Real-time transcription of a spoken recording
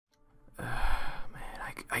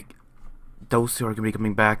those two are gonna be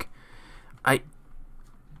coming back. I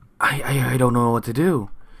don't know what to do.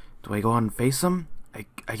 Do I go on and face them?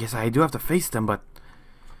 I guess I do have to face them, but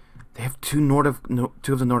they have two of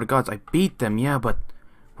the Nordic gods. I beat them, yeah, but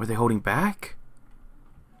were they holding back?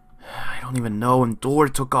 I don't even know. And Thor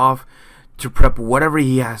took off to prep whatever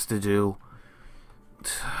he has to do.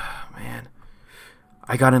 Man,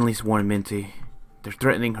 I gotta at least warn Minty. They're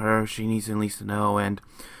threatening her. She needs at least to know. And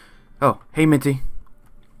oh, hey Minty.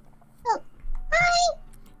 Oh, hi.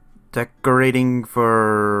 Decorating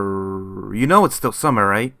for... You know it's still summer,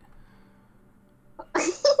 right?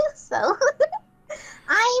 So,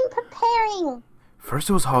 I'm preparing. First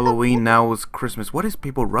it was Halloween, now it was Christmas. What is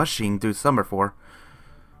people rushing through summer for?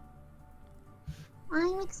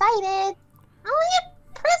 I'm excited. I want to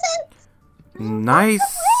get presents.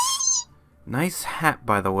 Nice. Nice hat,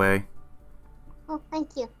 by the way. Oh,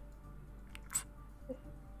 thank you.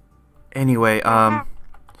 Anyway,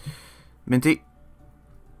 Minty.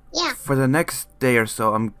 Yeah. For the next day or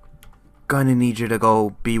so, I'm gonna need you to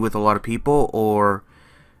go be with a lot of people or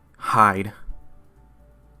hide.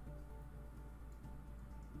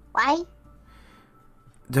 Why?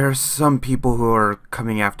 There are some people who are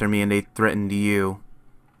coming after me and they threatened you.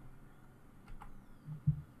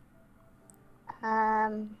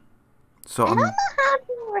 So I don't know how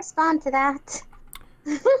to respond to that.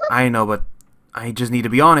 I know, but I just need to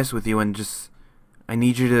be honest with you and I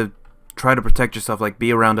need you to try to protect yourself, like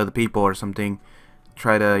be around other people or something.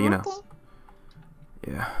 Try to, you know.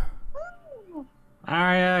 Yeah.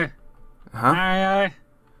 Mario. Huh? Mario.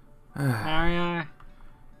 Mario.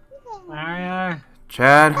 Mario.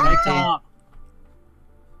 Chad. Wake up.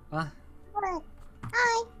 What?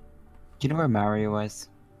 Hi. Do you know where Mario was?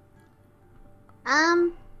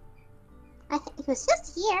 He was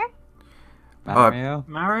just here. Mario?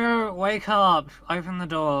 Mario, wake up. Open the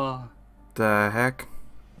door. The heck?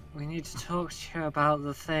 We need to talk to you about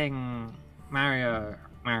the thing. Mario.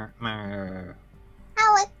 Mario.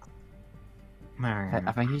 Alex. Mario.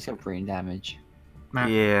 I think he's got brain damage.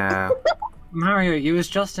 Yeah. Mario, you was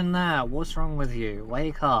just in there. What's wrong with you?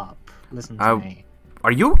 Wake up. Listen to me.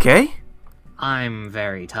 Are you okay? I'm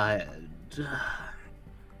very tired.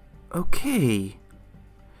 Okay.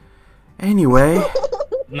 Anyway.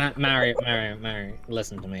 Mario,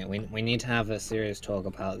 listen to me. We need to have a serious talk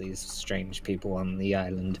about these strange people on the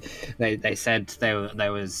island. They said they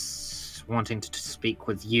was wanting to speak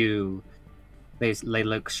with you. They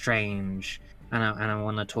look strange, and I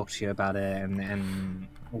want to talk to you about it. And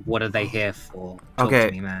what are they here for? Talk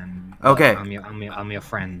to me, man. Okay. I'm your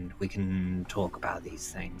friend. We can talk about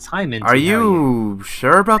these things. Hi, Minty. Are you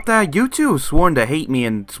sure about that? You two sworn to hate me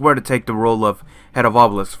and swear to take the role of head of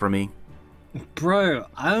Obelisk for me. Bro,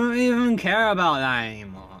 I don't even care about that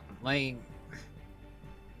anymore. Like,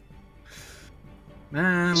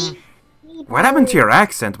 man. What happened to your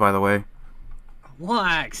accent, by the way? What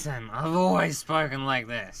accent? I've always spoken like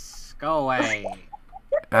this. Go away.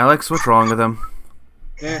 Alex, what's wrong with him?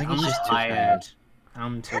 Dude, I'm just tired.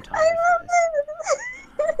 I'm too tired for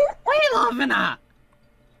this. What are you laughing at?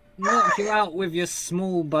 Knock you out with your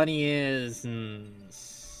small bunny ears and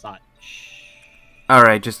such.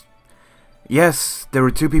 Alright, yes, there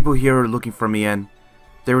were two people here looking for me, and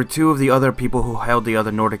there were two of the other people who held the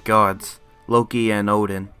other Nordic gods, Loki and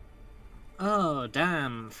Odin. Oh,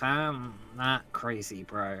 damn, fam. That crazy,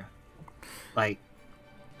 bro. Like...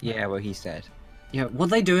 Yeah, what he said. Yeah, what are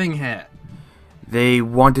they doing here? They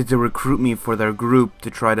wanted to recruit me for their group to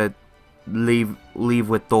try to leave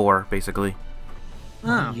with Thor, basically.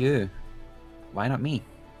 Oh. You. Why not me?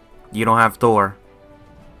 You don't have Thor.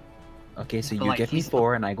 Okay, so But, you like, give me he's-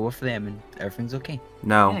 4 and I go for them and everything's okay.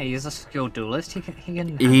 No. Yeah, he's a skilled duelist. He can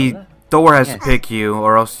handle it. Thor has to Yes. pick you,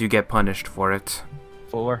 or else you get punished for it.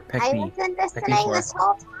 4, pick I me. was Pick me listening for this it.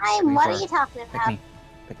 whole time. me What for are it. you talking Pick about? me.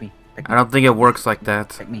 Pick me. Pick I me. don't think it works like that.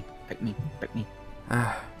 Pick me. Pick me. Pick me.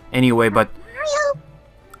 Anyway, but Mario,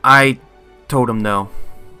 I told him no.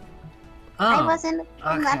 I Oh, wasn't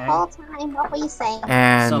listening that okay. whole time. What were you saying?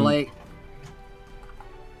 And so like,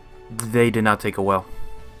 they did not take it well.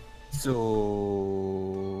 So,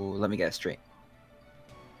 let me get it straight.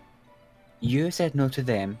 You said no to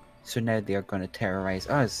them, so now they are going to terrorize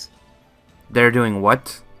us. They're doing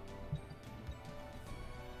what?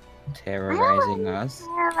 Terrorizing us.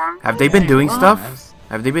 Have they been doing What? stuff?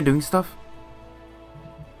 Have they been doing stuff?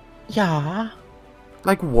 Yeah.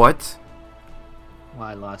 Like what?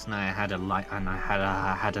 why last night I had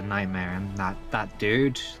I had a nightmare, and that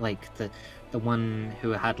dude, like the one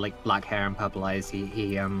who had like black hair and purple eyes,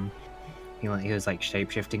 he was like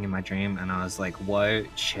shape-shifting in my dream, and I was like, whoa,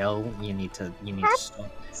 chill, you need to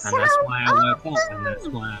stop. And that's why I woke up, and that's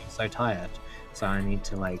why I'm so tired. So I need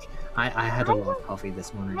to like. I had a lot of coffee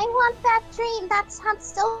this morning. I want that dream. That sounds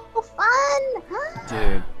so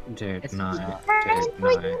fun. Dude, It's no, fine. Turn dude, into no,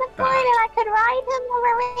 a unicorn and bad. I could ride him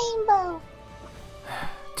over a rainbow.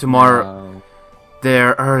 Tomorrow, No.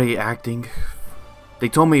 they're already acting. They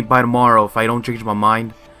told me by tomorrow, if I don't change my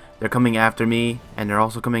mind, they're coming after me, and they're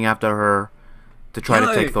also coming after her to try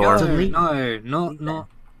to take Thor. Not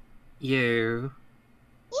you. Yeah.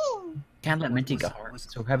 Can't let Minty get hurt.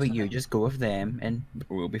 So how about you just go with them and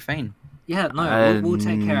we'll be fine. Yeah, no, we'll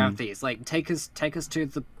take care of these. Like, take us to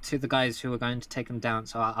the guys who are going to take them down.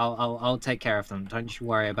 So I'll take care of them. Don't you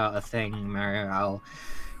worry about a thing, Mario.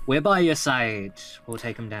 We're by your side. We'll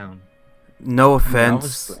take them down. No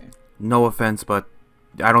offense, Obviously. no offense, but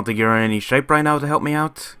I don't think you're in any shape right now to help me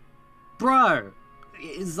out. Bro,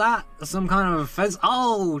 is that some kind of offense?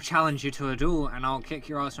 I'll challenge you to a duel and I'll kick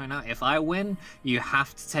your ass right now. If I win, you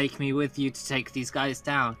have to take me with you to take these guys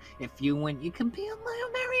down. If you win, you can be on my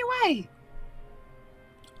merry way.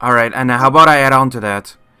 Alright, and how about I add on to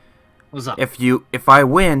that? What's up? If I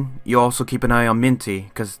win, you also keep an eye on Minty,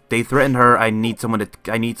 because they threatened her. I need some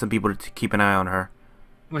people to keep an eye on her.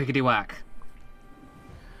 Wickety whack.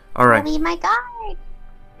 Alright. Be my guard.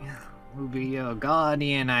 Will be your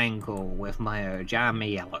guardian angel with my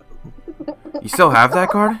jammy yellow. You still have that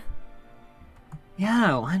card?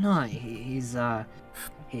 Yeah, why not? He's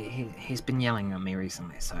been yelling at me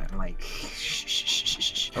recently, so I'm like,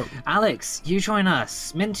 shh. Oh. Alex, you join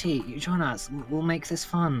us. Minty, you join us. We'll make this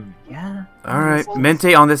fun. Yeah. Alright,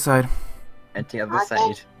 Minty on this side. Minty on the Okay.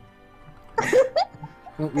 side.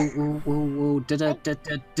 We'll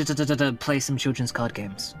play some children's card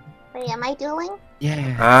games. Wait, am I dueling?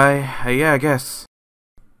 Yeah. Yeah, I guess.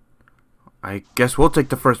 I guess we'll take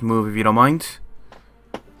the first move if you don't mind.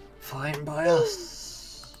 Fine by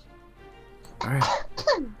us. Alright.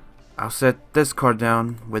 I'll set this card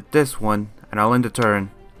down with this one, and I'll end the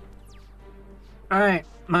turn. Alright,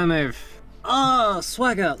 my move. Oh,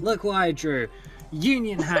 swagger, look what I drew.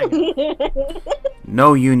 Union Hang.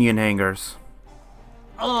 No union hangers.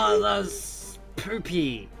 Oh, that's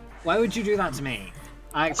poopy. Why would you do that to me?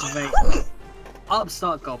 I activate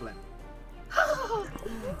Upstart Goblin.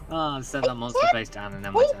 Oh, set that monster face down and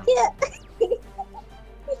then my turn.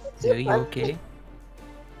 So are you okay?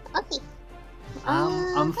 Okay.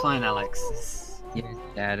 I'm fine, Alex. Yes,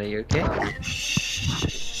 Dad, are you okay?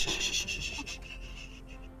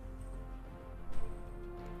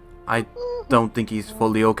 I don't think he's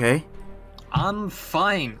fully okay. I'm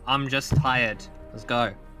fine. I'm just tired. Let's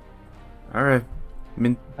go. Alright. I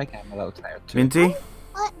think I'm a little tired too. Minty,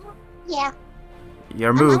 Yeah.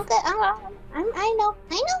 your I'm move. good. I know.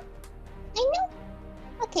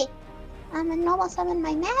 Okay. I'm gonna normal summon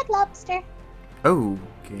my Mad Lobster. Oh,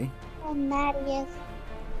 okay. Oh, mad he is.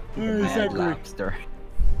 Mad lobster.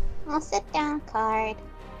 I'll sit down card.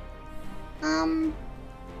 I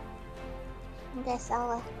guess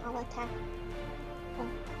I'll attack. Oh.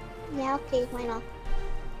 Yeah, okay, why not?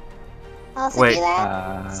 I'll also Wait, do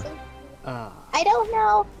that. Ah. I don't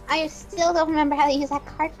know. I still don't remember how to use that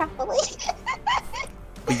card properly.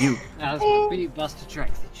 But you. That was my big buster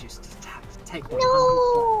trick that just take 100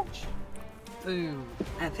 No. damage. Boom.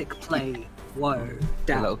 Epic play. Whoa. The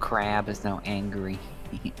Down. little crab is now angry.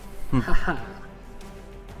 Haha.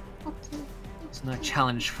 Okay. There's no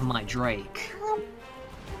challenge for my Drake.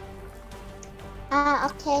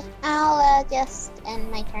 Okay. I'll just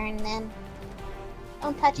end my turn then.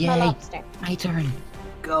 Don't touch my Yay. lobster. My turn.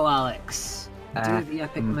 Go, Alex. Do the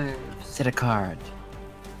epic moves. Set a card.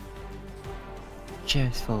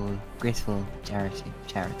 Cheerful, graceful, charity.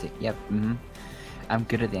 Yep. I'm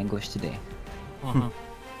good at the English today. Uh-huh.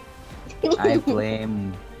 I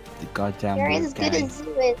blame the goddamn You're word as good guy. as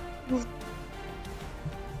you is.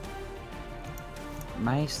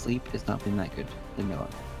 My sleep has not been that good. Leave me alone.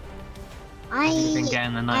 You've been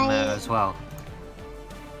getting the nightmare as well.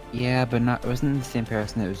 Yeah, but it wasn't the same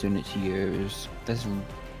person that was doing it to you. It was this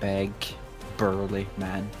big, burly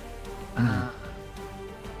man. I've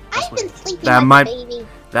been sleeping That like might- a baby.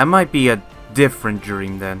 That might be a different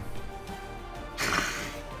dream then.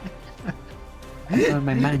 Oh,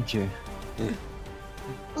 my manager.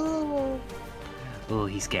 Ooh, Oh,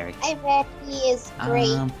 he's scary. I bet he is great.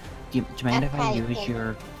 Do you mind if I Okay, use okay.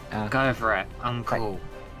 your... Go for it. I'm cool.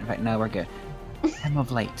 In fact, no, we're good. Hymn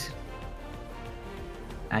of Light.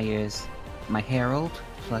 I use my Herald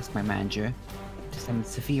plus my Manager to summon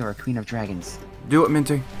Saphira, Queen of Dragons. Do it,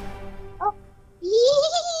 Minty.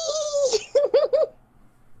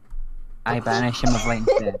 I banish Hymn of Light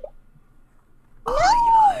instead.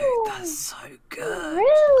 Oh, yo, that's so good.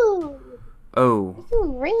 Rude. Oh. You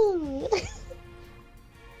rude.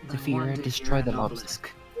 Saphira, destroy the obelisk.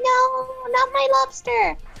 No. No, not my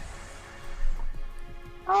lobster.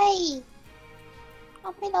 Why?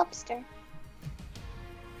 Not my lobster.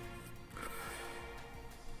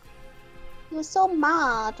 He was so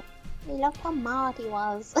mad. I loved how mad he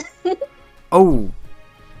was. Oh,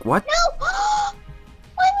 what? No! Why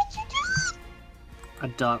would you do that? A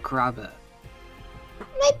dark rabbit.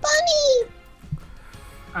 My bunny!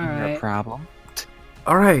 No Alright. problem.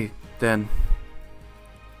 Alright, then.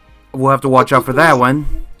 We'll have to watch out for that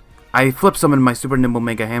one. I flip summon my super nimble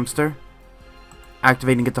mega hamster,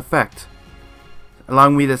 activating its effect,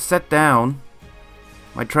 allowing me to set down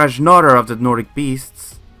my Trajnotter of the Nordic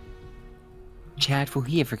beasts. Chad, will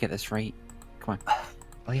he ever get this right? Come on.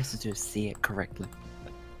 All he has to do is say it correctly.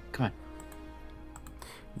 Come on.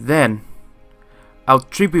 Then, I'll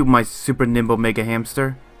tribute my super nimble mega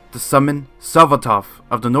hamster to summon Salvatov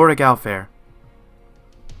of the Nordic Alfair.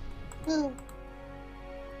 Ooh.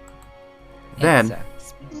 Then, It's a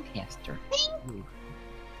speed caster.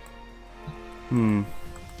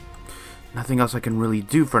 Nothing else I can really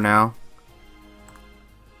do for now.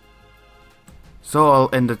 So I'll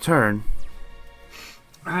end the turn.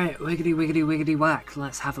 Alright, wiggity wiggity wiggity whack.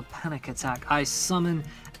 Let's have a panic attack. I summon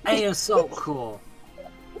a assault core.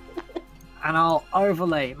 And I'll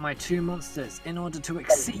overlay my 2 monsters in order to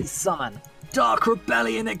exceed summon Dark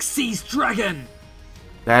Rebellion Exceeds Dragon!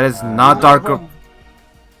 That is not Dark. Wrong.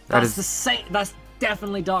 That That's is the same. That's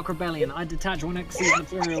definitely Dark Rebellion. I detach one Exceed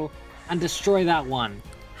material and destroy that one.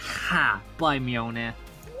 Ha! Bye, Mjolnir.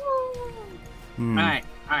 Alright.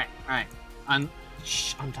 I'm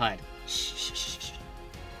tired. Shh.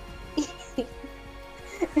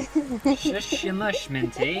 Shush your mush,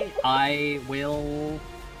 Minty. I will...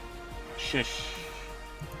 Shush.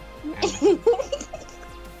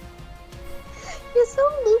 You're so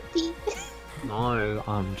loopy. No,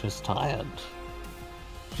 I'm just tired.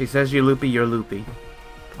 She says you're loopy, you're loopy.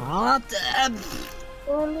 What?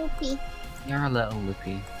 You're loopy. You're a little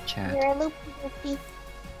loopy, Chad. You're a loopy.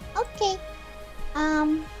 Okay.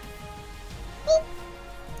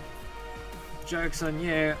 Joke's on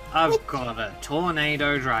you. I've got a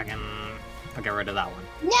tornado dragon. I'll get rid of that one.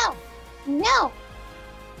 No. Okay.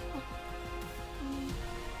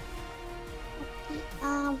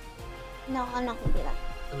 No, I'm not gonna do that.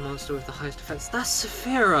 The monster with the highest defense. That's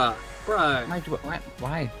Saphira, bro.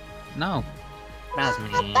 Why? No. That's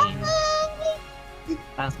mean.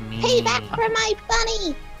 That's mean. Payback for my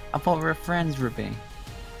bunny. I thought we were friends, Ruby.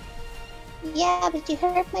 Yeah, but you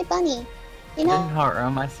hurt my bunny. You I know. didn't hurt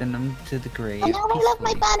him, I sent him to the grave. And now I love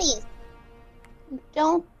my peacefully. bunnies.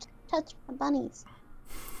 Don't touch my bunnies.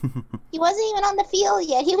 He wasn't even on the field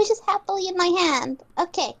yet. He was just happily in my hand.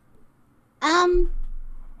 Okay. And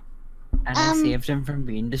I saved him from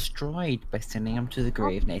being destroyed by sending him to the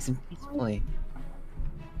grave nice and peacefully.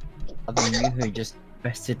 Other than you who just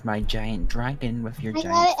bested my giant dragon with your I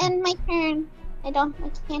giant... gotta end my turn. I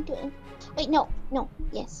can't do it. Wait, no,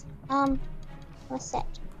 yes. What's set?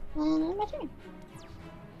 My turn.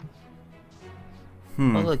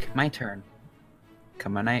 Hmm. Oh look, my turn.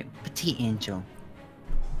 Come on out, petite angel.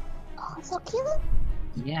 Oh, it's so cute.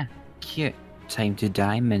 Yeah, cute. Time to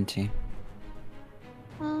die, Minty.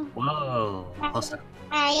 Whoa. Also,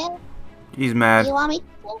 Arya, He's mad. you want me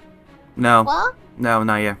to? No. What? No,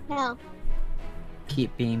 not yet. No.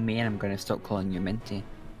 Keep being me and I'm gonna stop calling you Minty.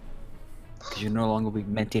 Because you'll no longer be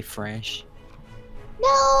Minty Fresh. No,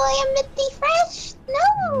 I am Minty Fresh.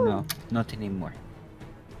 No. No, not anymore.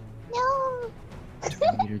 No.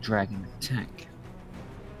 Tornado Dragon attack.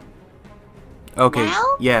 Okay. Now?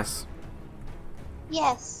 Yes.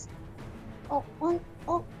 Yes. Oh.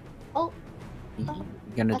 You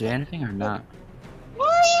gonna do Okay. anything or not? No,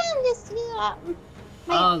 I am just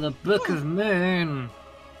oh, the Book of Moon.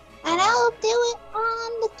 and I'll do it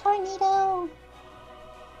on the tornado.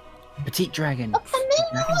 Petite Dragon. Of the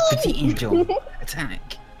moon. Petite Angel.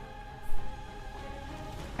 Attack.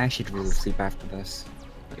 I should really sleep after this.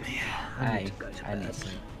 I need to go to I bed. need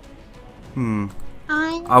sleep.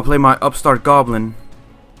 I'll play my upstart goblin.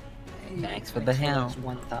 Thanks for the help.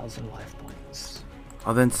 1,000 life points.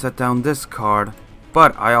 I'll then set down this card,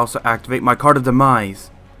 but I also activate my card of demise,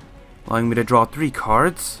 allowing me to draw 3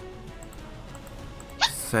 cards.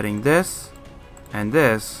 Setting this and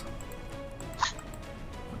this.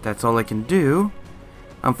 That's all I can do.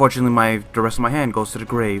 Unfortunately, the rest of my hand goes to the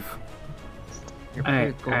grave. You're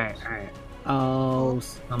Alright. pretty I'll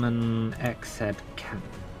summon X-Head Cannon.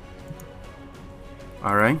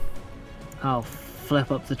 Alright. I'll flip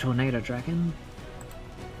up the Tornado Dragon.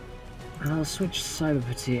 And I'll switch Cyber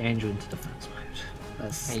Petite Angel into defense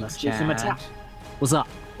mode. Hey, Let's give him a Chad. tap. What's up?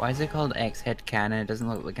 Why is it called X-Head Cannon? It doesn't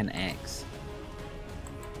look like an X.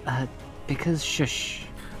 Because shush.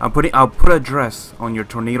 I'll put a dress on your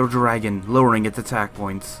tornado dragon, lowering its attack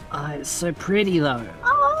points. It's so pretty though.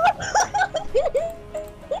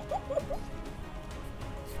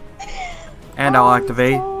 And I'll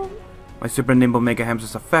activate my super nimble mega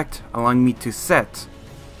hamster's effect, allowing me to set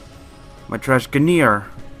my trash Ganir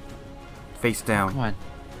face down. Come on.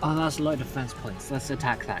 Oh, that's low defense points. Let's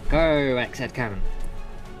attack that. Go, X-Head Cannon.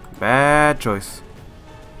 Bad choice.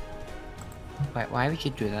 Why would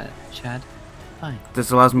you do that, Chad? Fine.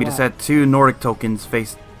 This allows me to Wow. set 2 Nordic tokens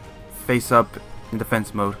face up in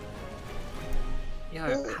defense mode.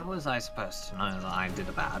 Yo, how was I supposed to know that I did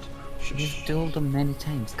a bad? You've dueled them many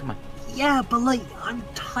times, come on. Yeah, but like, I'm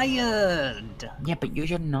tired. Yeah, but use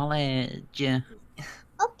your knowledge.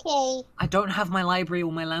 Okay. I don't have my library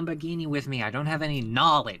or my Lamborghini with me. I don't have any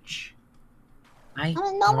knowledge. I I'm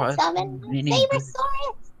a normal brought 7. many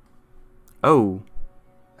Sabersaurus. Oh,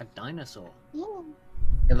 A dinosaur. Yeah,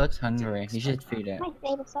 It looks hungry. You should feed it. my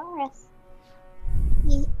Sabersaurus.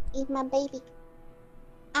 He's my baby.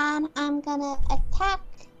 And I'm gonna attack.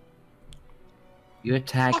 You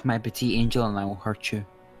attack my petite angel and I will hurt you.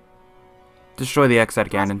 destroy the X-Head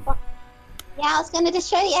cannon. Yeah, I was gonna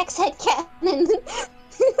destroy the X-Head cannon.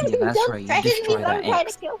 Yeah, that's Don't right, you threaten me, destroy don't that try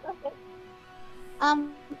X. to kill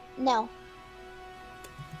something. No.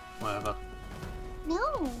 Whatever.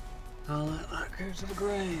 No. I'll let that go to the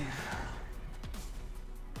grave.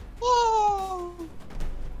 Yeah.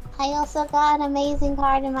 I also got an amazing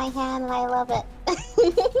card in my hand and I love it.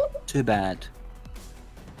 Too bad.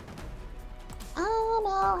 Oh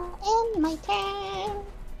no, end my turn.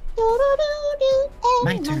 Do-do-do-do,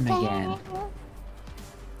 My end turn again.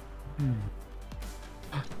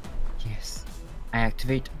 Yes. I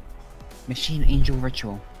activate Machine Angel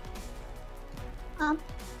Ritual.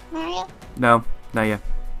 Mario? No, not yet.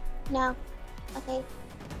 No. Okay.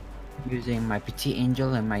 Using my Petite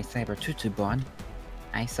Angel and my Cyber Tutubon,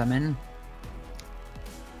 I summon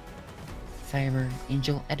Cyber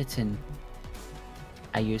Angel Editon.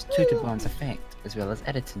 I use Tutubon's effect as well as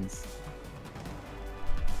Editon's.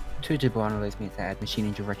 Tutubon allows me to add Machine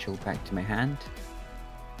Angel Ritual back to my hand.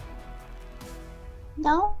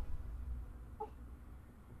 No.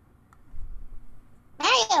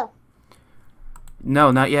 Mario!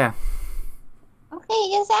 No, not yet.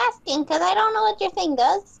 Okay, just asking, because I don't know what your thing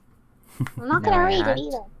does. I'm not gonna Now I read add it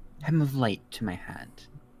either. Hymn of Light to my hand.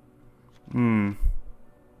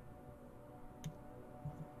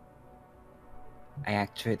 I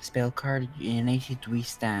activate the spell card United We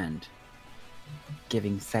Stand,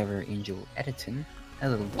 giving Cyber Angel Editon a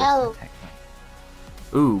little boost No. attack.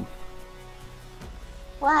 Ooh.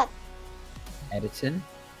 What? Editon,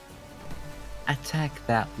 attack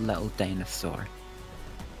that little dinosaur.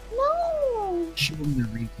 No! Show him the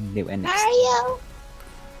reason they went Mario!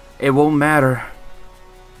 It won't matter.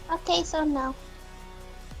 Okay, so no.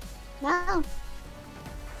 No.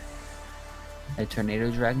 A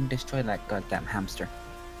tornado dragon destroy that goddamn hamster.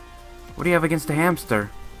 What do you have against the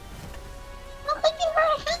hamster? How could you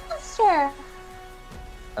hurt a hamster?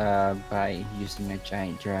 By using a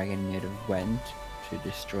giant dragon made of wind to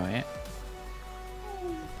destroy it.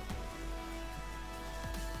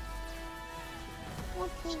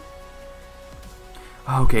 Okay.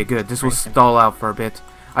 Okay, good. This will stall out for a bit.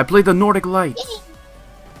 I played the Nordic Lights.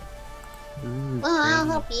 Ooh, Well,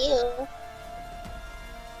 I'll pretty. help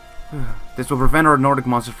you. This will prevent our Nordic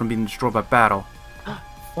monsters from being destroyed by battle.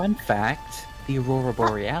 Fun fact, the Aurora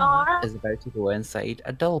Borealis is about to go inside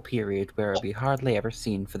a dull period where it'll be hardly ever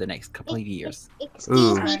seen for the next couple of years.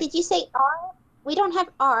 Excuse Ooh. me, did you say R? We don't have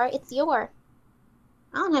R, it's your.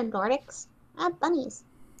 I don't have Nordics. I have bunnies.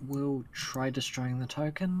 We'll try destroying the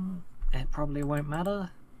token. It probably won't matter.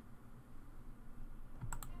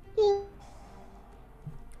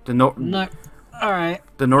 The No. Alright.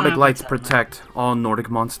 The Nordic Ah, Lights pretend. protect all Nordic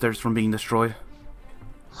monsters from being destroyed.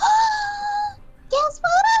 Guess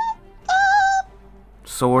what I got?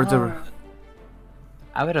 Swords are...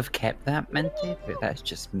 I would have kept that Minty, but that's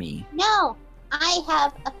just me. No, I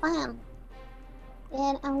have a plan.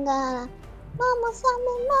 And I'm gonna Mama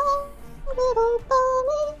summon my little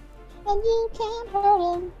bunny, and you can't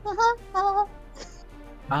hurt him. Ha ha ha.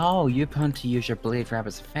 Oh, you plan to use your Blade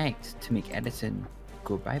Rabbit's effect to make Edison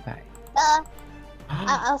go bye-bye.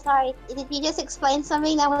 Oh, sorry. Did you just explain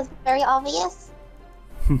something that was very obvious?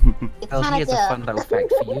 It's Well, kind here's of a fun little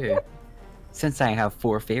fact for you. Since I have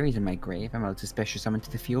 4 fairies in my grave, I'm able to special summon to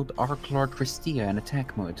the field Arc Lord Christia in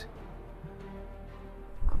attack mode.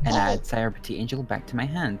 And add Sire Petite Angel back to my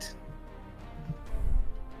hand.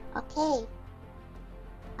 Okay.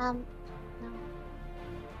 No.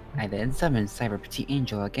 I then summon Cyber Petite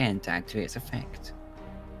Angel again to activate its effect.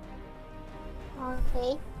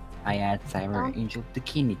 Okay. I add Cyber Angel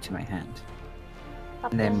Bikini to my hand.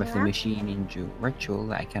 And then with the Machine Angel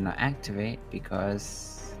Ritual, I cannot activate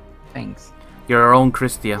because things. You're our own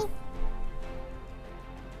Christia.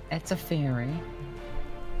 It's a fairy.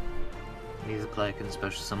 Neither player can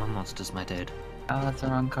special summon monsters, my dude. Oh, that's the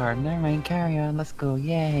wrong card. Never mind, carry on. Let's go.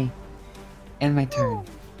 Yay. End my turn.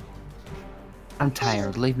 I'm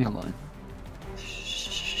tired. Leave me alone.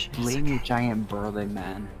 Blame you, giant burly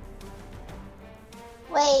man.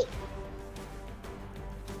 Wait.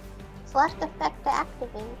 Select effect to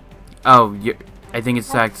activate. Oh, I think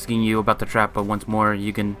it's asking you about the trap, but once more,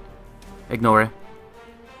 you can ignore it.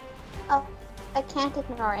 Oh, I can't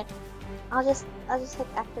ignore it. I'll just hit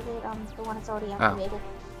activate on the one that's already activated.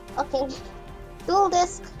 Okay.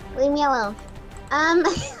 Duelist, leave me alone.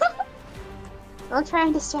 Don't try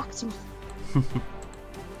and distract me.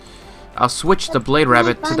 I'll switch the Blade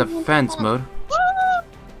Rabbit to defense mode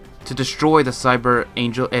to destroy the Cyber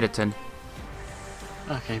Angel Editon.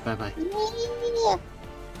 Okay, bye-bye. Yeah.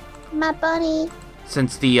 My bunny.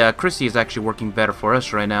 Since the Chrissy is actually working better for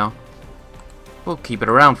us right now, we'll keep it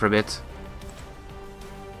around for a bit.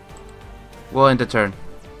 We'll end the turn.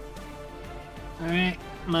 Alright,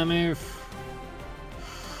 my move.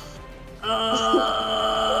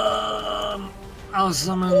 I'll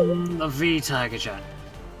summon the V-Tiger Chat.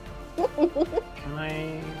 Can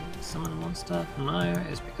I summon a monster? No,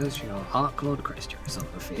 it's because you're Heartclawed Christian is on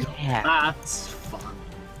the field. Yeah. That's fun.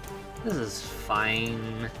 This is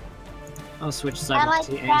fine. I'll switch I Cyber like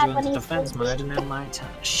to that Angel when into he's defense sleepy. mode and then my turn.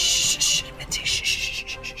 Shh, Minty,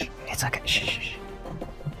 shh. It's okay, shh.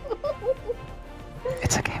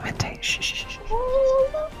 It's okay, Minty, shh.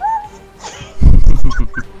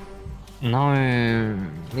 No,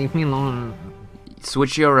 leave me alone.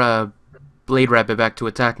 Switch your Blade Rabbit back to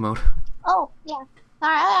attack mode. Oh, yeah.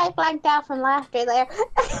 Sorry, I blanked out from laughter there.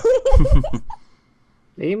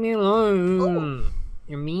 Leave me alone.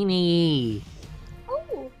 You're meanie.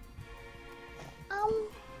 Ooh.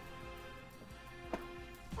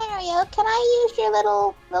 Mario, can I use your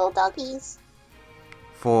little doggies?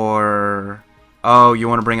 For... Oh, you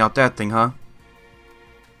want to bring out that thing, huh?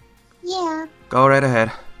 Yeah. Go right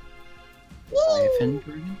ahead. Yay!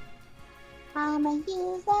 I'ma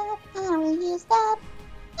use that.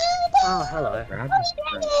 Oh, hello.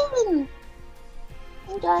 Dragon!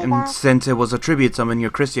 Enjoy And that. since it was a tribute summon, your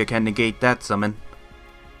Christia can negate that summon.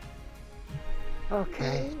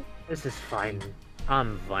 Okay, this is fine.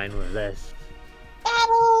 I'm fine with this.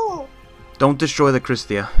 Battle! Don't destroy the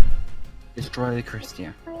Christia. Destroy the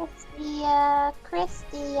Christia.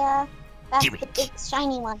 Christia. That's Do the it. big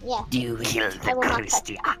shiny one, yeah. Kill I will not touch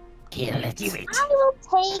that. Kill it. Do it. I will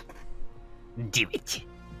take Do it.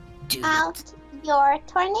 Do out your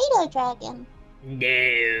tornado dragon.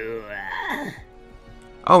 No.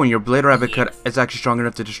 Oh, and your Blade Rabbit Yes. is actually strong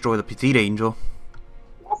enough to destroy the Petite Angel.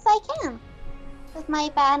 Yes, I can. Because my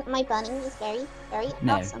bunny is very, very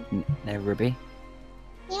awesome. Now, Ruby.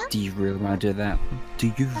 Yeah? Do you really want to do that? Do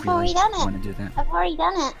you I've really already done it. want to do that? I've already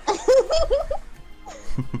done it.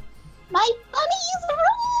 My bunny is a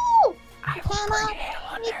rule! I Cannot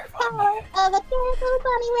meet the power of adorable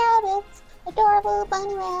bunny rabbits. Adorable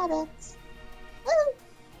bunny rabbits. Woo!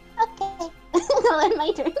 Okay. Now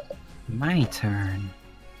my turn. My turn.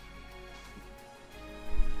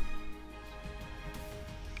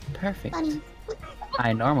 Perfect. Bunny.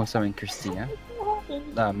 I normal summon Christia,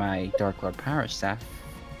 my Dark Lord Power Staff,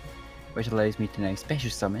 which allows me to now special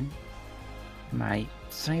summon my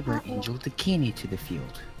Cyber Angel Bikini to the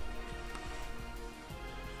field.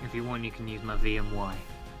 If you want, you can use my VMY.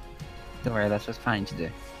 Don't worry, that's what's fine to do.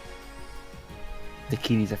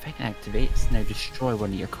 Bikini's effect activates, now destroy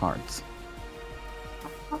one of your cards.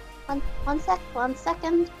 One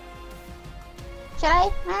second. Should I,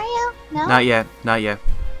 Mario? No? Not yet, not yet.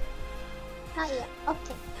 Not yet.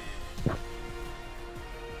 Okay.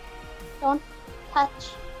 Don't touch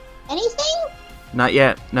anything? Not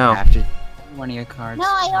yet, no. After one of your cards. No,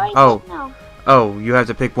 I already Oh. said no. Oh, you have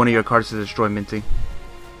to pick one of your cards to destroy Minty.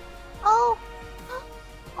 Oh.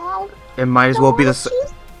 Oh. It might as well be the Don't wanna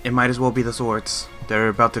choose it might as well be the swords. They're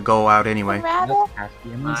about to go out the anyway. rabbit. Nope, has to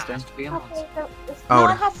be a monster. Has to be a Okay, monster. Oh.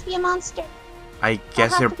 no, it has to be a monster. I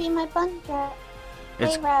guess It'll have it, to be my bunny rat.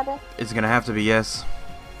 it's Hey, rabbit. it's gonna have to be yes.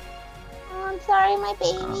 Oh, I'm sorry, my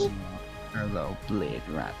baby. Our little blade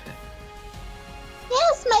rabbit.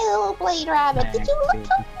 Yes, my little blade rabbit. Did you look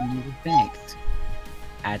Activate up? Bikini effect.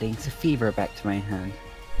 Adding Saphira back to my hand.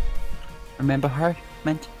 Remember her,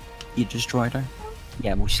 Mint? You destroyed her?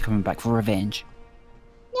 Yeah, well, she's coming back for revenge.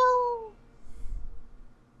 No.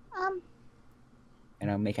 And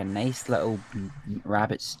I'll make a nice little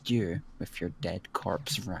rabbit stew with your dead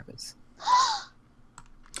corpse rabbits.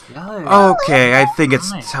 Okay, I think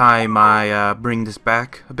it's time I bring this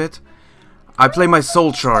back a bit. I play my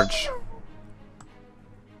soul charge.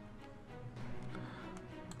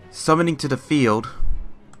 Summoning to the field.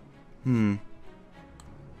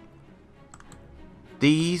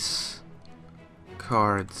 These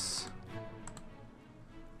cards.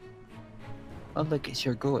 Oh look, it's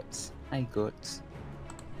your goats. Hi goats.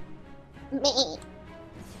 Me.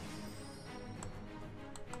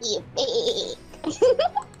 You big.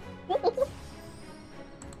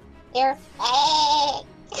 They're fake.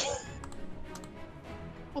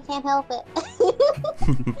 I can't help it.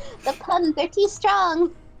 The puns are too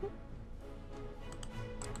strong.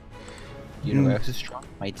 You know who else is strong?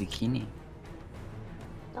 My Dakini.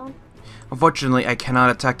 Don't. Unfortunately, I cannot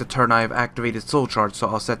attack the turn I have activated soul charge, so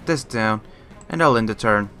I'll set this down, and I'll end the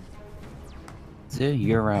turn. So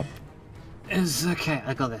you're up. It's okay,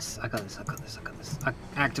 I got this. I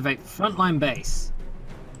activate Frontline Base.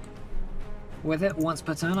 With it, once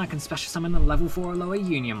per turn, I can special summon a level 4 or lower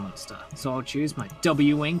Union monster, so I'll choose my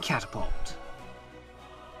W-Wing Catapult.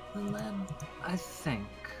 And then, I think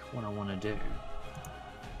what I want to do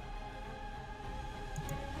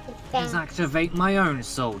is activate my own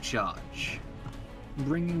Soul Charge,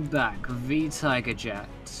 bringing back V Tiger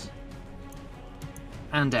Jet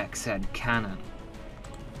and X-Head Cannon,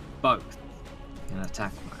 both in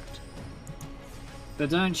attack mode. But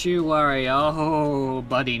don't you worry, oh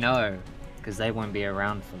buddy, no, because they won't be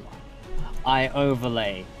around for long. I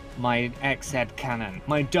overlay my X-Head Cannon,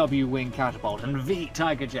 my W-Wing Catapult, and V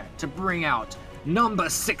Tiger Jet to bring out number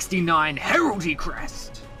 69 Heraldry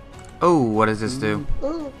Crest. Oh, what does this do?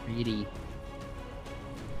 Ooh, Pretty.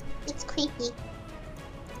 it's creepy.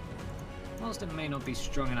 Whilst it may not be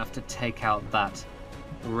strong enough to take out that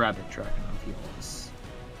rabbit dragon of yours,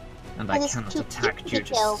 and I But it's cannot too attack cute to due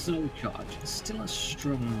to kill. Soul Charge, it's still a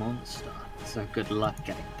strong monster, so good luck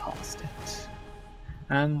getting past it.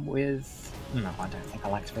 And with... no, I don't think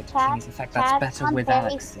I'll activate the King's effect, that's Chad's better on with very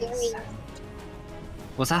Alex's. serious.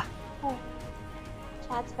 What's that?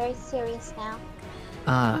 Chad's very serious now.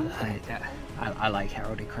 I like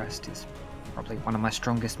Heraldry Crest, it's probably one of my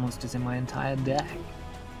strongest monsters in my entire deck.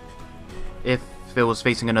 If it was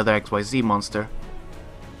facing another XYZ monster.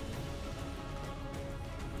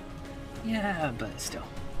 Yeah, but still.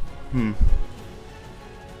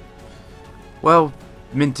 Well,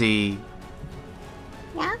 Minty,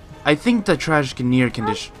 Yeah? I think the Trashganeer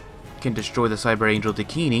can destroy the Cyber Angel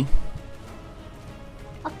Dakini.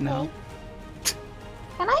 Okay. No.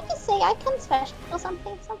 Can I just say I can special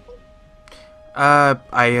something? I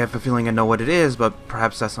have a feeling I know what it is, but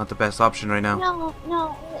perhaps that's not the best option right now.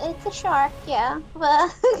 No, it's a shark, yeah.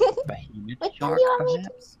 But Behemoth which one shark, do you want me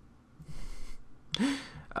to?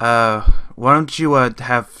 perhaps? Why don't you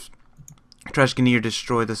have Trashganeer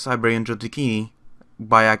destroy the Cyber Angel Dakini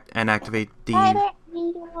and activate the... Cyber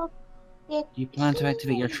Angel You plan to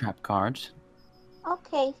activate your trap cards?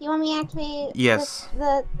 Okay, you want me to activate Yes.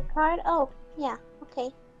 the card? Oh, yeah, okay.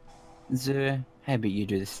 So, how about you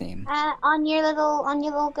do the same? On your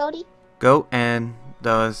little goatee? Go and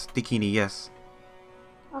does Dakini, yes.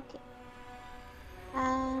 Okay.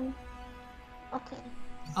 Okay.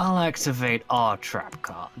 I'll activate our trap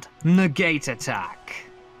card. Negate attack.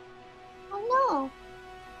 Oh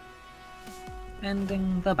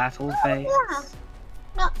Ending the battle phase.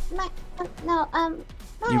 no.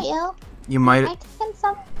 Mario. You I might... can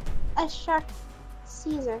summon a shark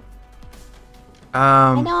Caesar.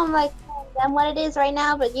 I Um, know I'm like telling them what it is right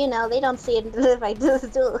now, but you know, they don't see it if I do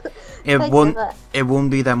it like won't... but- It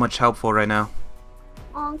won't be that much helpful right now.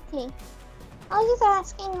 Okay. I was just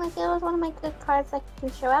asking, like, it was one of my good cards I can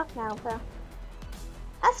show out now, but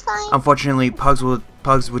that's fine. Unfortunately, Pugs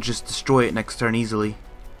would just destroy it next turn easily.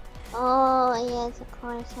 Oh, yes, of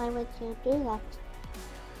course. Why would you do that?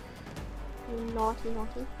 You naughty.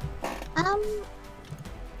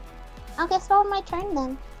 I'll guess all my turn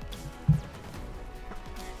then.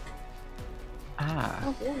 Ah,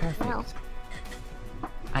 Oh, yeah, perfect. wow.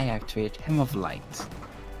 I activate Hymn of Light.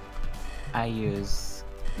 I use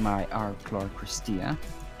my Arclore Christia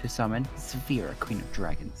to summon Severe, Queen of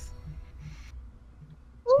Dragons.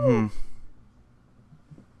 Ooh.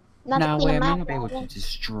 Not Now, the queen I of may my not be able to dragon.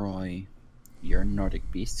 destroy your Nordic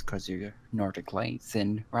beasts because your Nordic lights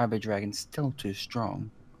and Rabbit Dragon's still too strong.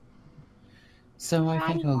 So I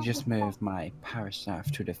think I'll just move my Power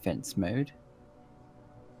Staff to defense mode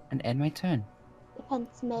and end my turn.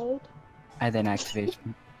 Defense mode. I then activate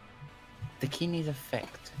the Keeny's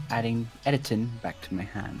effect, adding Editon back to my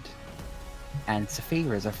hand, and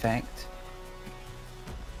Saphira's effect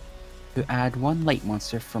to add one light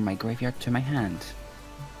monster from my graveyard to my hand.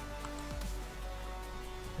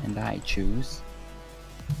 And I choose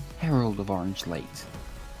Herald of Orange Light.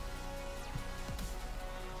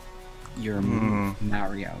 Your move,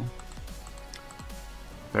 Mario.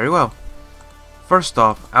 Very well. First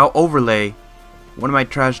off, I'll overlay one of my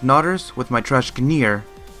trash knotters with my trash Gneer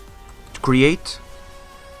to create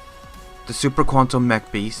the Super Quantum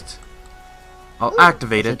Mech Beast. I'll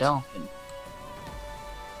activate It's a it dolphin.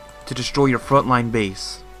 to destroy your frontline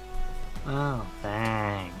base. Oh,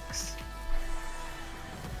 thanks.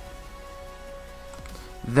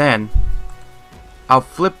 Then I'll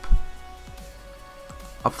flip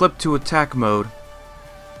to attack mode,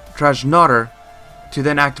 trash knotter to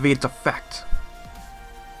then activate its effect,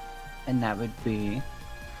 And that would be...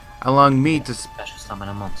 allowing me to Special summon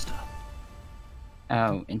a monster.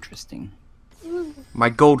 Oh, interesting. my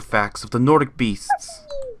gold facts of the Nordic beasts.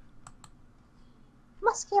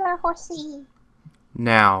 Muscular horsey.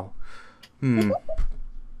 Now, yeah,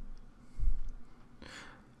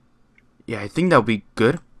 I think that would be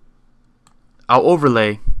good. I'll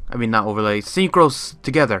synchros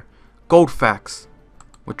together gold facts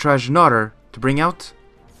with trash knotter to bring out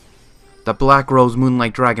the Black Rose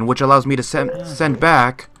Moonlight Dragon, which allows me to send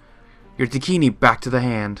back your Dakini back to the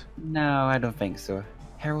hand. No, I don't think so.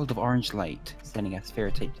 Herald of Orange Light. Sending a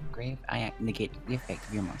sphere type to the grave, I negate the effect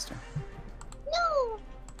of your monster. No.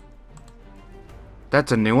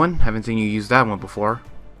 That's a new one. Haven't seen you use that one before.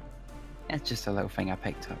 That's just a little thing I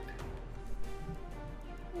picked up.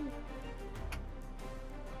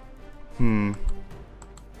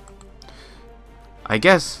 I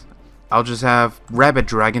guess I'll just have Rabbit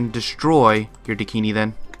Dragon destroy your Dakini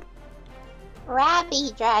then.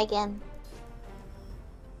 Rabby dragon.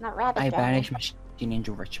 Not rabbit I dragon. banish Machine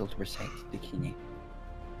Angel Ritual to protect the Kini.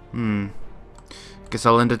 Guess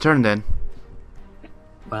I'll end the turn then.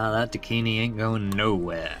 Well, that Dakini ain't going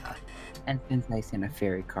nowhere. And since I send a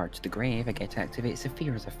fairy card to the grave, I get to activate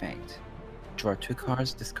Saphira's effect. Draw 2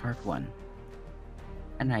 cards, discard 1.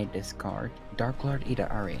 And I discard Dark Lord Ida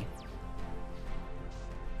Ari.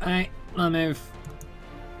 Alright, I'll move.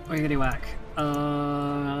 Wiggity whack.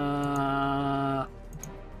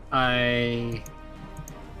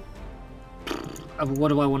 What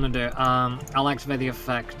do I want to do? I'll activate the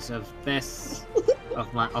effect of this,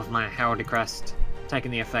 of my Heralded Crest,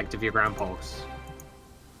 taking the effect of your Ground Pulse.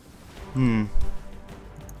 Oh, And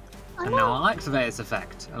now no. I'll activate its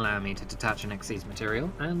effect, allowing me to detach an Xyz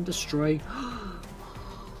material and destroy.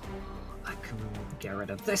 I can get rid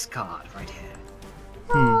of this card right here.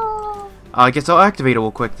 Oh. I guess I'll activate it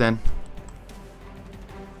real quick then.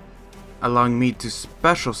 Allowing me to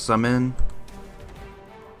special summon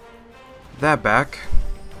that back.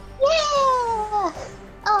 Yeah. Oh.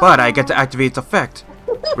 But I get to activate its effect,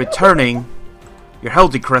 returning your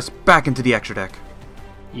Heralded Crest back into the extra deck.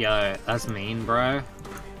 Yo, that's mean, bro.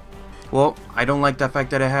 Well, I don't like the fact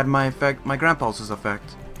that I had my Grand Pulse's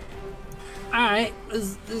effect. Alright,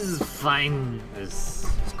 this is fine. This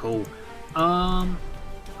is cool.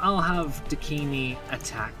 I'll have Dakini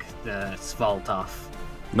attack the Svaltov.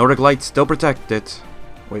 Nordic Light still protected.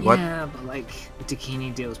 Wait, what? Yeah, but like,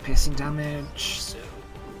 Dakini deals piercing damage, so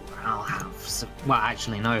I'll have well,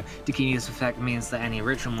 actually no. Dakini's effect means that any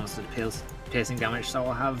ritual monster deals piercing damage, so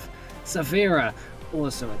I'll have Saphira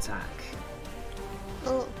also attack.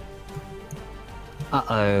 Oh.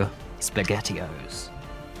 Uh-oh. SpaghettiOs.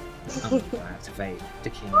 I'm gonna activate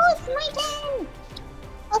Dakini's Oh, it's my turn.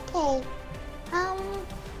 Okay.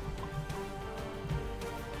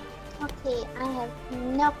 Okay, I have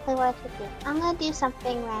no clue what to do. I'm gonna do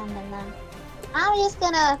something random then. I'm just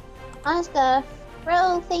gonna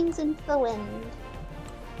throw things into the wind.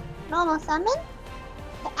 Normal summon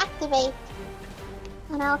to activate,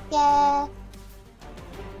 and I'll get.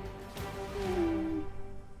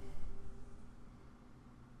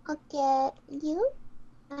 I'll get you,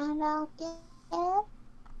 and I'll get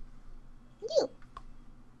you.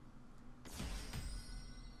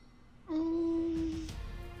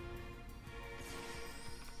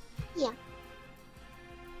 Yeah.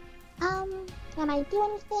 Can I do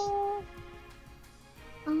anything?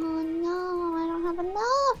 Oh no, I don't have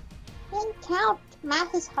enough. Didn't count.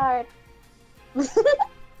 Math is hard.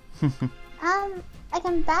 I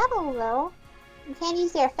can battle though. I can't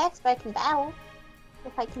use their effects, but I can battle.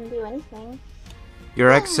 If I can do anything. Your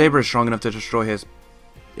X-Saber is strong enough to destroy his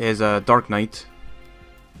Dark Knight.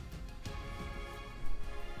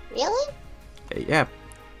 Really? Yeah.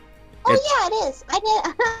 Oh yeah, it is. I did.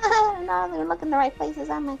 No, I'm gonna look in the right places.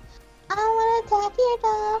 I'm like, I wanna attack your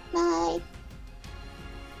Dark Knight.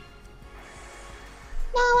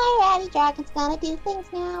 Now my Ratty Dragon's gonna do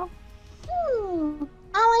things now. I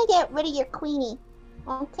wanna get rid of your Queenie.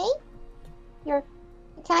 Okay? Can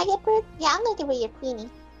I get rid? Yeah, I'm gonna get rid of your Queenie.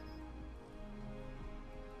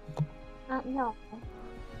 No.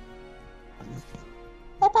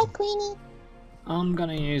 Bye-bye, Queenie. I'm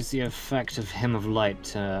gonna use the effect of Hymn of Light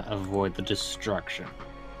to avoid the destruction.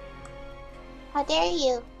 How dare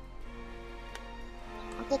you?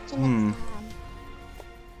 I'll get you next time.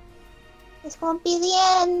 This won't be the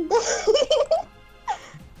end.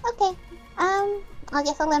 Okay. I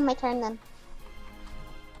guess I'll end my turn then.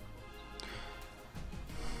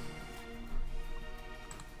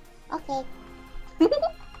 Okay.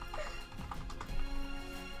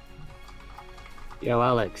 Yo,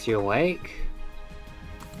 Alex, you awake?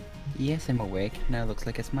 Yes, I'm awake. Now looks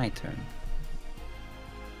like it's my turn.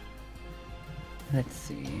 Let's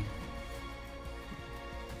see.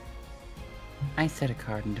 I set a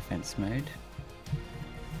card in defense mode.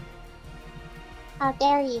 How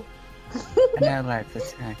dare you? And I'd like to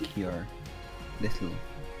attack your little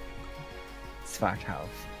Svarthalv.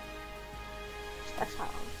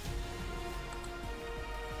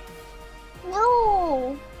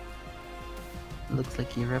 No! Looks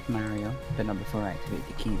like you're up, Mario, but not before I activate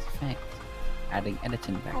the king's effect, adding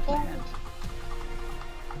editing back to my hand.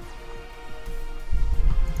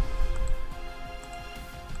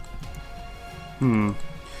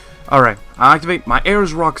 Alright, I activate my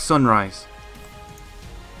Air's Rock Sunrise.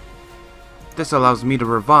 This allows me to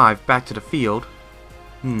revive back to the field.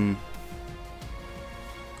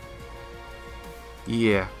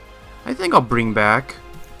 Yeah. I think I'll bring back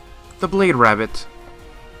the Blade Rabbit.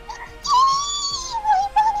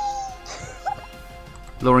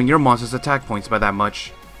 Lowering your monster's attack points by that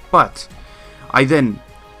much. But I then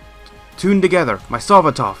tune together my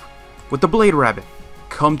Savatov with the Blade Rabbit.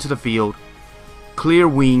 Come to the field.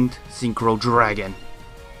 Clear-winged Synchro Dragon.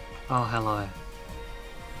 Oh, hello.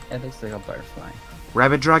 It looks like a butterfly.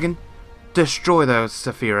 Rabbit Dragon, destroy the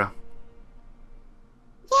Saphira.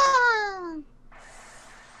 Yeah!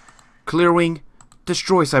 Clearwing,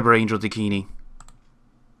 destroy Cyber Angel Dakini.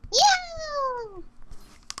 Yeah!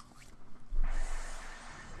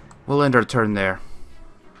 We'll end our turn there.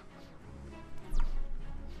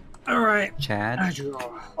 Alright. Chad? I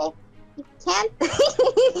draw. You can't.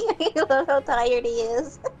 You know how tired he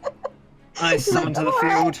is. I summon to the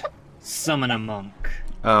field. Summon a monk.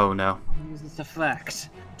 Oh no. Use this effect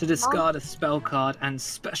to discard a spell card and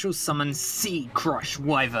special summon Sea Crush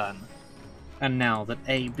Wyvern. And now that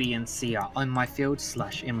A, B, and C are on my field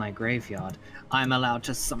 / in my graveyard, I'm allowed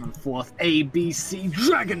to summon forth A, B, C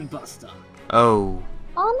Dragon Buster. Oh.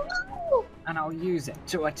 Oh no! And I'll use it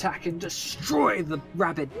to attack and destroy the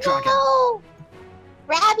Rabbit Dragon. No!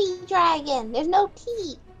 Rabby Dragon! There's no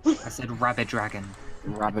T! I said Rabbit Dragon.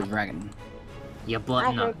 Rabbit Dragon. You I blood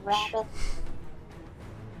heard nudge. rabbit.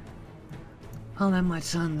 I'll end my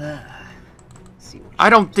turn there. See what I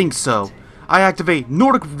don't think so. I activate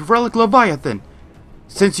Nordic Relic Leviathan.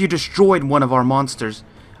 Since you destroyed one of our monsters,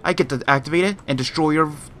 I get to activate it and destroy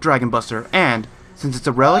your Dragon Buster. And since it's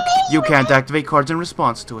a relic, you can't activate cards in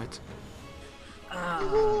response to it.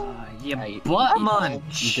 you Hey, butt You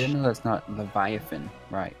munch. do know that's not Leviathan,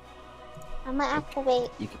 right? I'm gonna activate.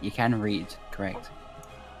 You can read, correct?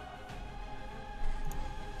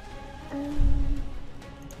 Then,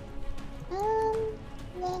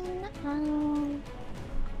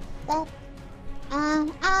 that,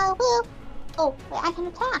 I will. Oh, wait, I can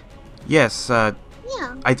attack. Yes, Yeah.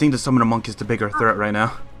 I think the Summoner Monk is the bigger threat right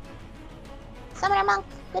now. Summoner Monk,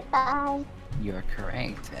 goodbye. You're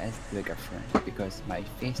correct, as the bigger friend, because my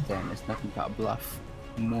face down is nothing but a bluff.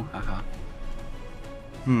 Muhaha.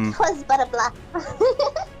 Was but a bluff.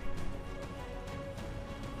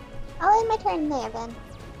 I'll end my turn there then.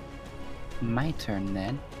 My turn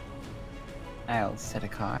then. I'll set a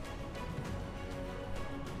card.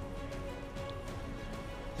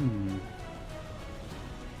 You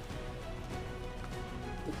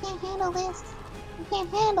can't handle this. You can't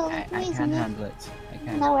handle I losing can't it. handle it. I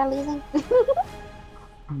can't. No, we're losing.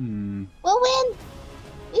 We'll win.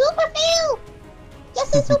 We will prevail.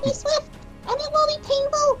 Justice will be swift, and it will be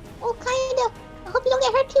painful. Well, kinda. I hope you don't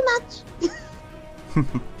get hurt too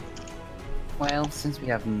much. Well, since we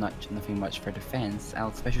have nothing much for defense,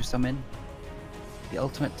 I'll special summon the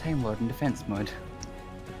ultimate Time Lord in defense mode.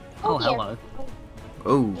 Oh, dear. hello.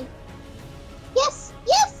 Oh, Yes,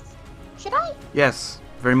 yes. Should I? yes,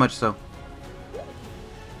 very much so.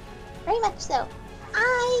 Very much so.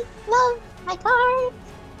 I love my cards.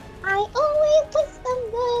 I always list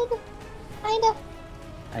them good. Kinda.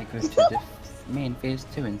 I go to the main phase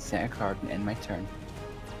 2 and set a card and end my turn.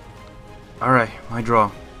 Alright, my draw.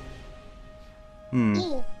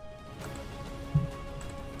 Yeah.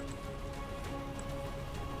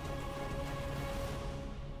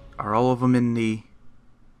 Are all of them in the...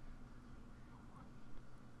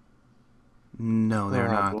 No, they're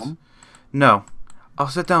not. Problem. No. I'll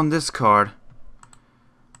set down this card.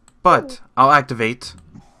 But I'll activate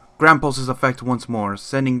Grand Pulse's effect once more.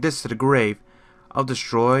 Sending this to the grave. I'll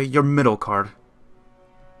destroy your middle card.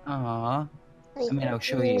 Aww. I mean, I'll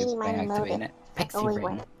show you by activating it. Pixie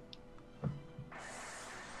ring.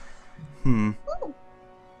 Hmm.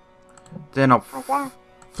 Then I'll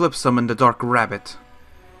flip summon the Dark Rabbit.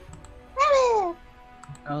 Rabbit!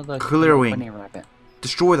 Oh, look, Clear bunny Wing. rabbit.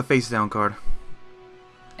 Destroy the face down card.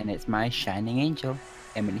 And it's my Shining Angel.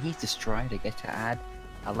 And when he's destroyed, I get to add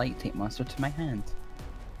a light type monster to my hand.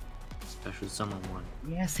 Special summon one.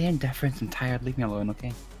 Yeah, same difference. I'm tired. Leave me alone,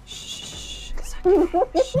 okay? Shh.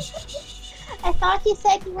 I thought you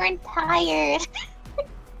said you weren't tired.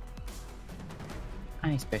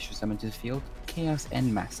 I special summon to the field. Chaos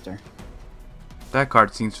Endmaster. That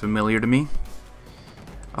card seems familiar to me.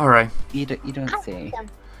 Alright. You don't say.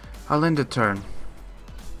 I'll end the turn.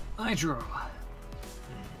 I draw.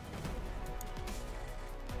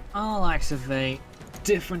 I'll activate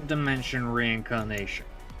Different Dimension Reincarnation.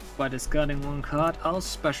 By discarding one card, I'll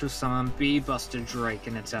special summon Buster Drake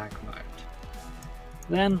in attack mode.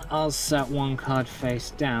 Then I'll set one card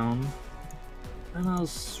face down, and I'll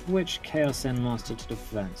switch Chaos End Monster to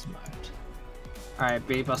defense mode.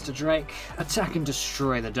 Alright, Buster Drake, attack and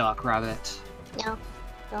destroy the Dark Rabbit. No,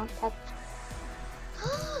 don't touch.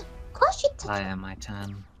 Of course you touch. I am my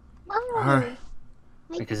turn. Why?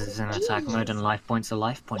 Because it's in attack mode and life points are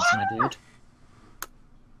life points, my dude.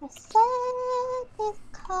 I set this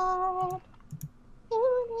card.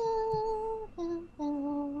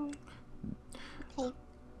 Okay.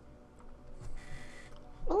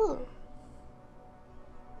 Ooh.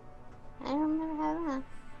 I don't remember how that.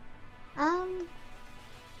 I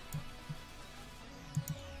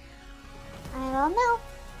don't know.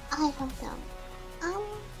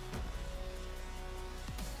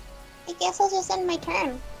 I guess I'll just end my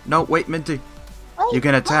turn. No, wait, Minty. Wait, You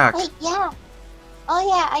can attack. Wait, yeah. Oh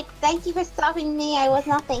yeah, I thank you for stopping me. I was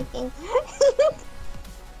not thinking.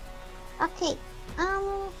 Okay.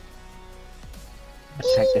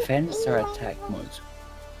 Attack defense or attack mode?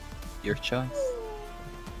 Your choice.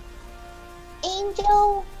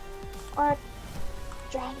 Angel or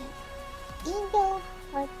dragon? Angel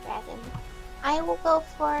or dragon? I will go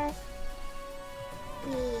for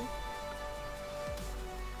the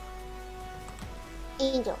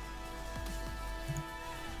angel.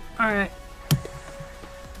 Alright.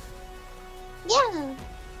 Yeah.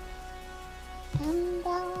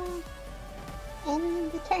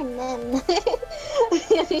 And the turn then.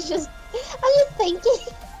 I'm just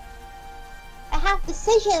thinking. I have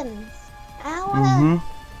decisions. I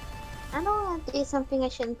don't wanna do something I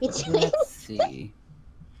shouldn't be doing. Let's see.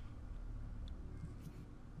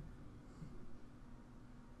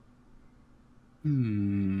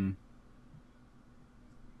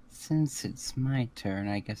 Since it's my turn,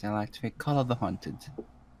 I guess I'll activate Call of the Haunted.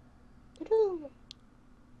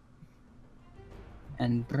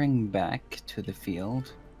 And bring back to the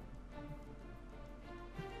field.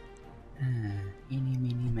 Eeny,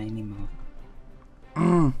 meeny, miny,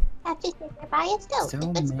 mo. Have to say goodbye and go. So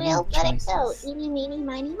If it's many real, let it go. choices. Eeny, meeny,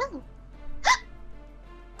 miny, mo.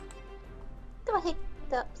 Go ahead,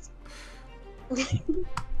 hiccups.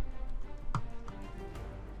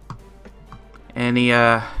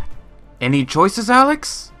 Any choices,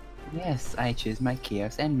 Alex? Yes, I choose my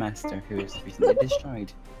Chaos Endmaster, who is recently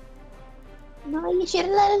destroyed. No, you should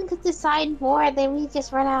have let him decide more, then we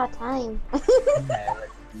just run out of time. Now,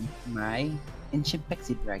 my Ancient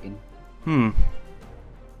Pixie Dragon. Ooh,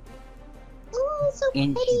 so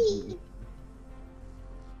Ancient. pretty.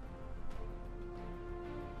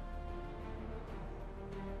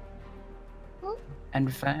 And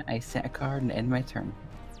with that, I set a card and end my turn.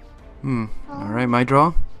 Alright, my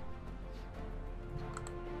draw.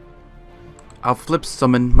 I'll flip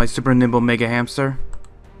summon my Super Nimble Mega Hamster.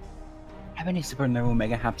 How many Super Nimble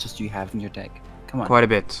Mega Hamsters do you have in your deck? Come on. Quite a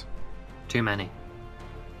bit. Too many.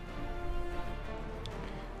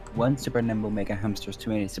 One Super Nimble Mega Hamster is too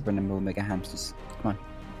many Super Nimble Mega Hamsters. Come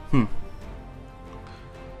on.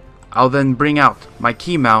 I'll then bring out my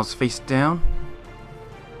Key Mouse face down.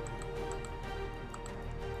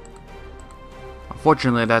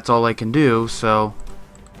 Unfortunately, that's all I can do, so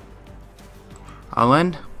I'll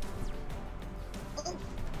end.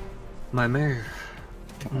 My move.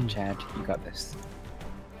 Come on, Chad. You got this.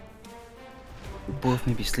 We both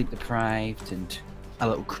may be sleep deprived and a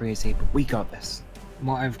little crazy, but we got this.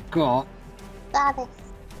 What I've got Got this.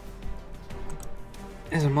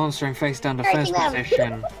 is a monster in face down Breaking defense them.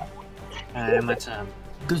 position. My turn.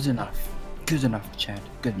 Good enough. Good enough, Chad.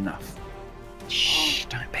 Good enough. Shh,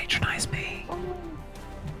 don't patronize me. I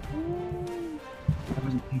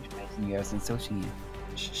wasn't patronizing. insulting you. I was insulting you.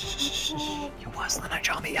 Shh. You're worse than a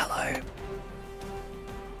Jama Yellow.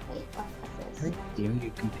 Wait, what's How this? dare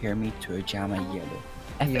you compare me to a Jama Yellow?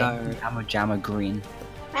 Yo. I'm a Jama Green.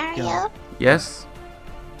 Mario, Yes?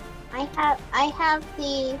 I have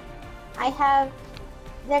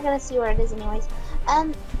they're gonna see where it is anyways.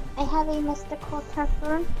 I have a mystical turf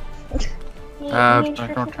room.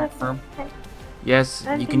 Mystical turf room? Yes,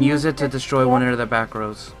 you can use it to destroy one of the back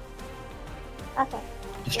rows. Okay.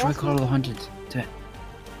 Destroy Yes, Call of the Hunted. Do it.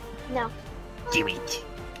 No. Do it.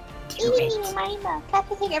 Eeny, meeny, miny, moe.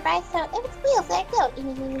 Catch a tiger by its toe. If it squeals, let it go.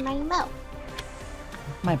 Eeny, meeny, miny, moe.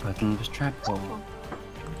 My button was trapped. Okay.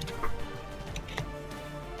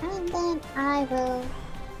 And then I will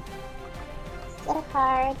set a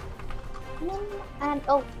card. And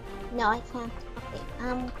oh no, I can't.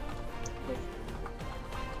 Okay.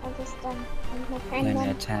 I'll just end my turn Then then.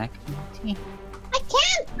 attack. I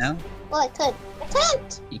can't. No? Well, I could. I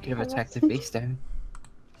can't. You could have attacked the face down.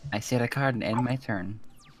 I set a card and end my turn.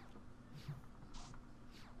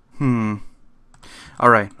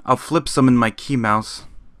 Alright, I'll flip summon my key mouse.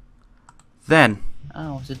 Then,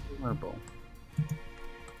 Oh, it's adorable.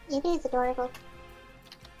 It is adorable.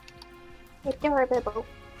 Adorable.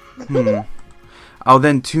 I'll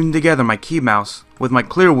then tune together my key mouse with my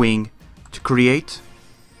clear wing to create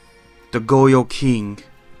the Goyo King.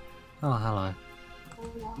 Oh, hello.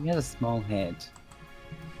 He has a small head.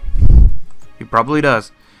 He probably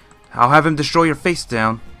does. I'll have him destroy your face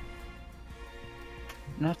down.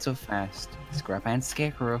 Not so fast. Scrap and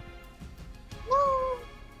Scarecrow. No.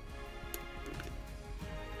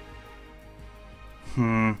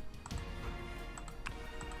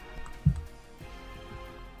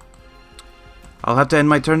 I'll have to end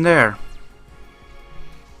my turn there.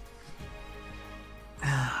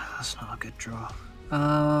 That's not a good draw.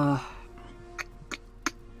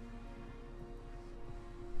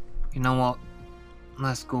 You know what?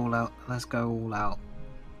 Let's go all out. Let's go all out.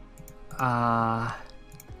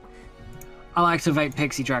 I'll activate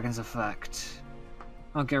Pixie Dragon's effect.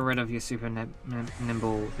 I'll get rid of your super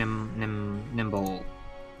nimble, and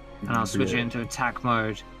I'll switch it into attack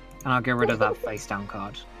mode, and I'll get rid of that face down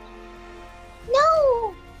card.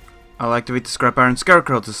 No. I'll activate the Scrap Iron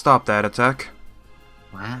Scarecrow to stop that attack.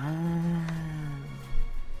 Wow.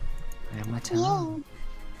 I have my turn. Yeah.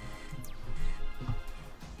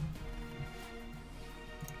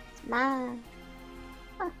 It's mine.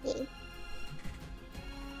 Okay.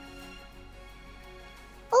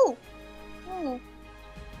 Oh. Okay.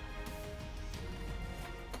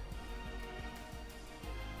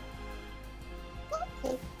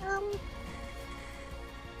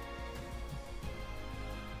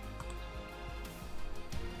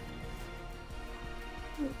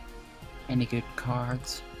 Any good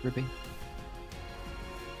cards, Ruby?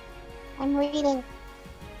 I'm reading.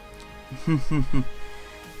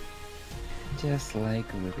 Just like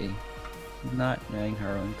Ruby. Not knowing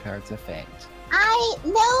her own card's effect. I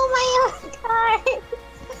know my own cards.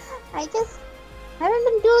 I haven't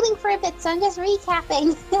been dueling for a bit, so I'm just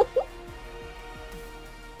recapping.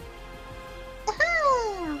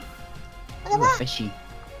 Aha! Look at Ooh, a that. fishy.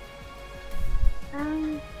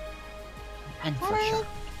 Um, And can for I? sure.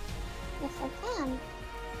 Yes, I can.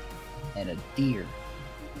 And a deer.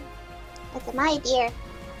 That's my dear.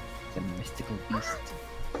 It's a mystical beast.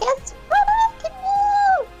 Guess what I can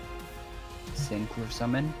do? Synchro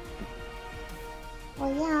summon.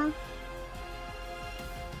 Well, yeah.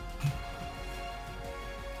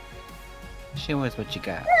 Show us what you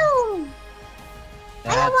got. Boom!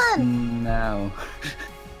 That's one! no.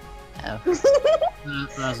 Oh.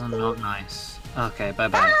 That's not nice. Okay, bye.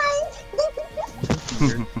 Bye!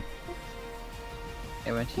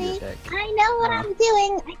 I went to your deck. I know what I'm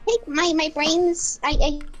doing. I take my brains.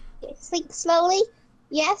 I think slowly.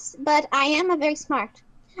 Yes, but I am very smart.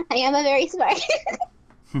 Anyways,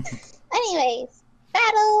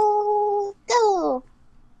 battle go.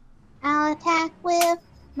 I'll attack with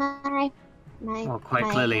my. Well, quite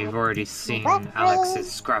clearly, you've already seen weapons.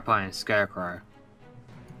 Alex's Scrap Iron Scarecrow.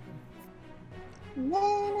 And then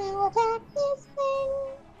I'll attack this thing.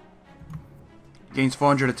 Gains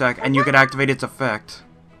 400 attack, and you can activate its effect.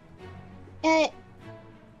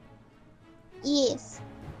 Yes.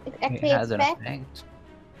 It Activate has an effect. effect.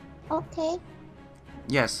 Okay.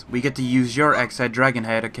 Yes, we get to use your X-Head Dragon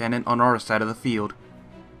Head cannon on our side of the field.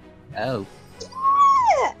 Oh.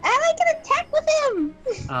 Yeah, I can attack with him.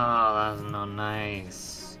 Oh, that's not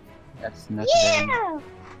nice. That's not Yeah.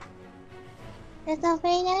 There's no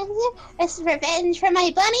very nice. It's revenge for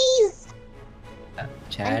my bunnies.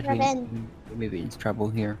 Chad, revenge. maybe it's trouble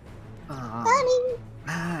here. Oh, Bunny.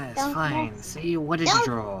 nah, it's Don't fine. mess. See, what did you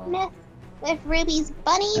draw? Mess. with Ruby's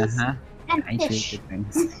bunnies Uh-huh. and I do fish. good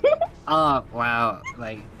things. Oh wow!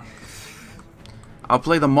 Like I'll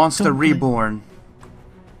play the Monster Don't play. Reborn.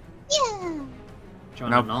 Yeah. do you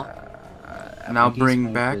Now- wanna not? And I'll think he's bring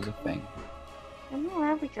gonna back. do the thing. I'm a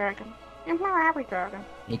rabbit dragon. I'm a rabbit dragon.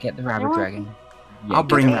 You get the rabbit want- dragon. Yeah, I'll get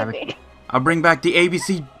bring the that. rabbit. I'll bring back the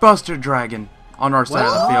ABC Buster Dragon on our side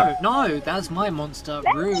of the field. Well, no, that's my monster.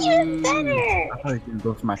 That's even Rude. better. I thought you were gonna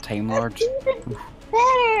go for my Time Lord. That's even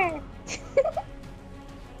better.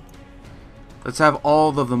 Let's have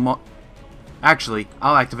all of the Actually,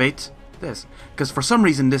 I'll activate this. Because for some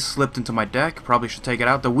reason this slipped into my deck. Probably should take it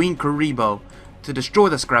out. The Wing Karibo to destroy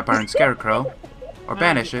the Scrap Iron Scarecrow. Or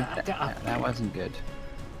banish it. That wasn't good.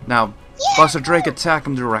 Now, Buster Drake attack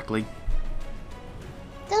him directly.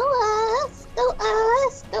 Go us. Go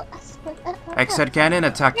us. Go us. Go us. X-Head Cannon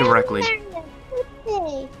attack directly.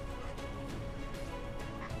 Okay.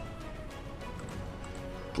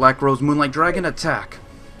 Black Rose Moonlight Dragon attack.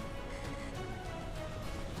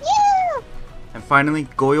 Yeah. And finally,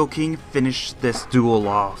 Goyo King finish this duel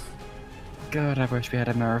off. God, I wish we had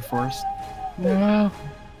a Mirror Force. No.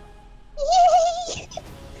 Yay!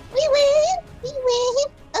 We win! We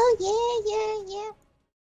win! Oh yeah, yeah,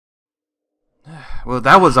 yeah. Well,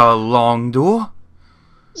 that was a long duel.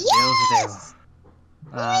 Yes!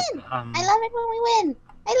 Uh, I love it when we win.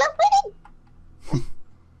 I love winning.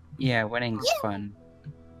 Yeah, winning's fun.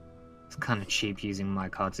 It's kind of cheap using my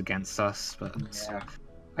cards against us, but Yeah.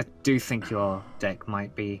 I do think your deck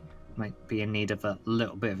might be in need of a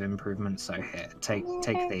little bit of improvement. So here, take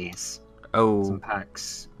these. Oh, Some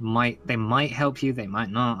packs. They might help you, they might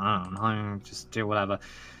not. I don't know. Just do whatever.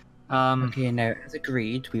 Okay, now, as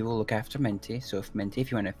agreed, we will look after Minty. So, if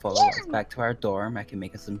you want to follow us back to our dorm, I can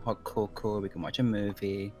make us some hot cocoa, we can watch a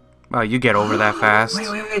movie. well, you get over that fast.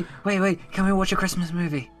 Wait. Can we watch a Christmas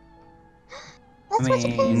movie? That's what you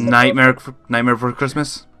mean- can Nightmare for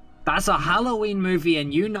Christmas. That's a Halloween movie,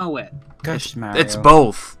 and you know it. Gosh, Mario. It's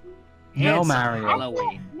both. No, It's Mario.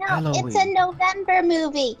 Halloween. No, Halloween. it's a November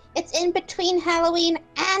movie. It's in between Halloween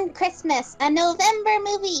and Christmas. A November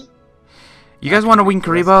movie. You guys want a Wing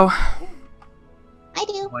Karibo? I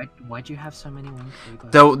do. Why'd you have so many Wing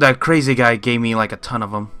Karibo? Though that crazy guy gave me like a ton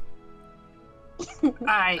of them.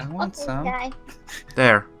 I want Okay, some. guy.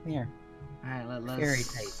 There. Here. Alright, let's Fairy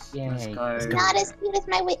type. Yay. Let's go. Let's go. Not as cute as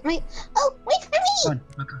my my. Oh, wait for Come me.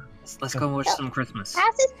 on, okay. Let's go watch some Christmas.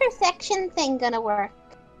 How's this perception thing gonna work?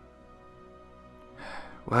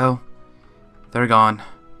 Well, they're gone.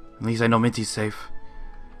 At least I know Minty's safe.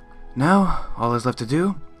 Now, all is left to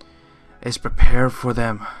do is prepare for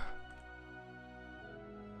them.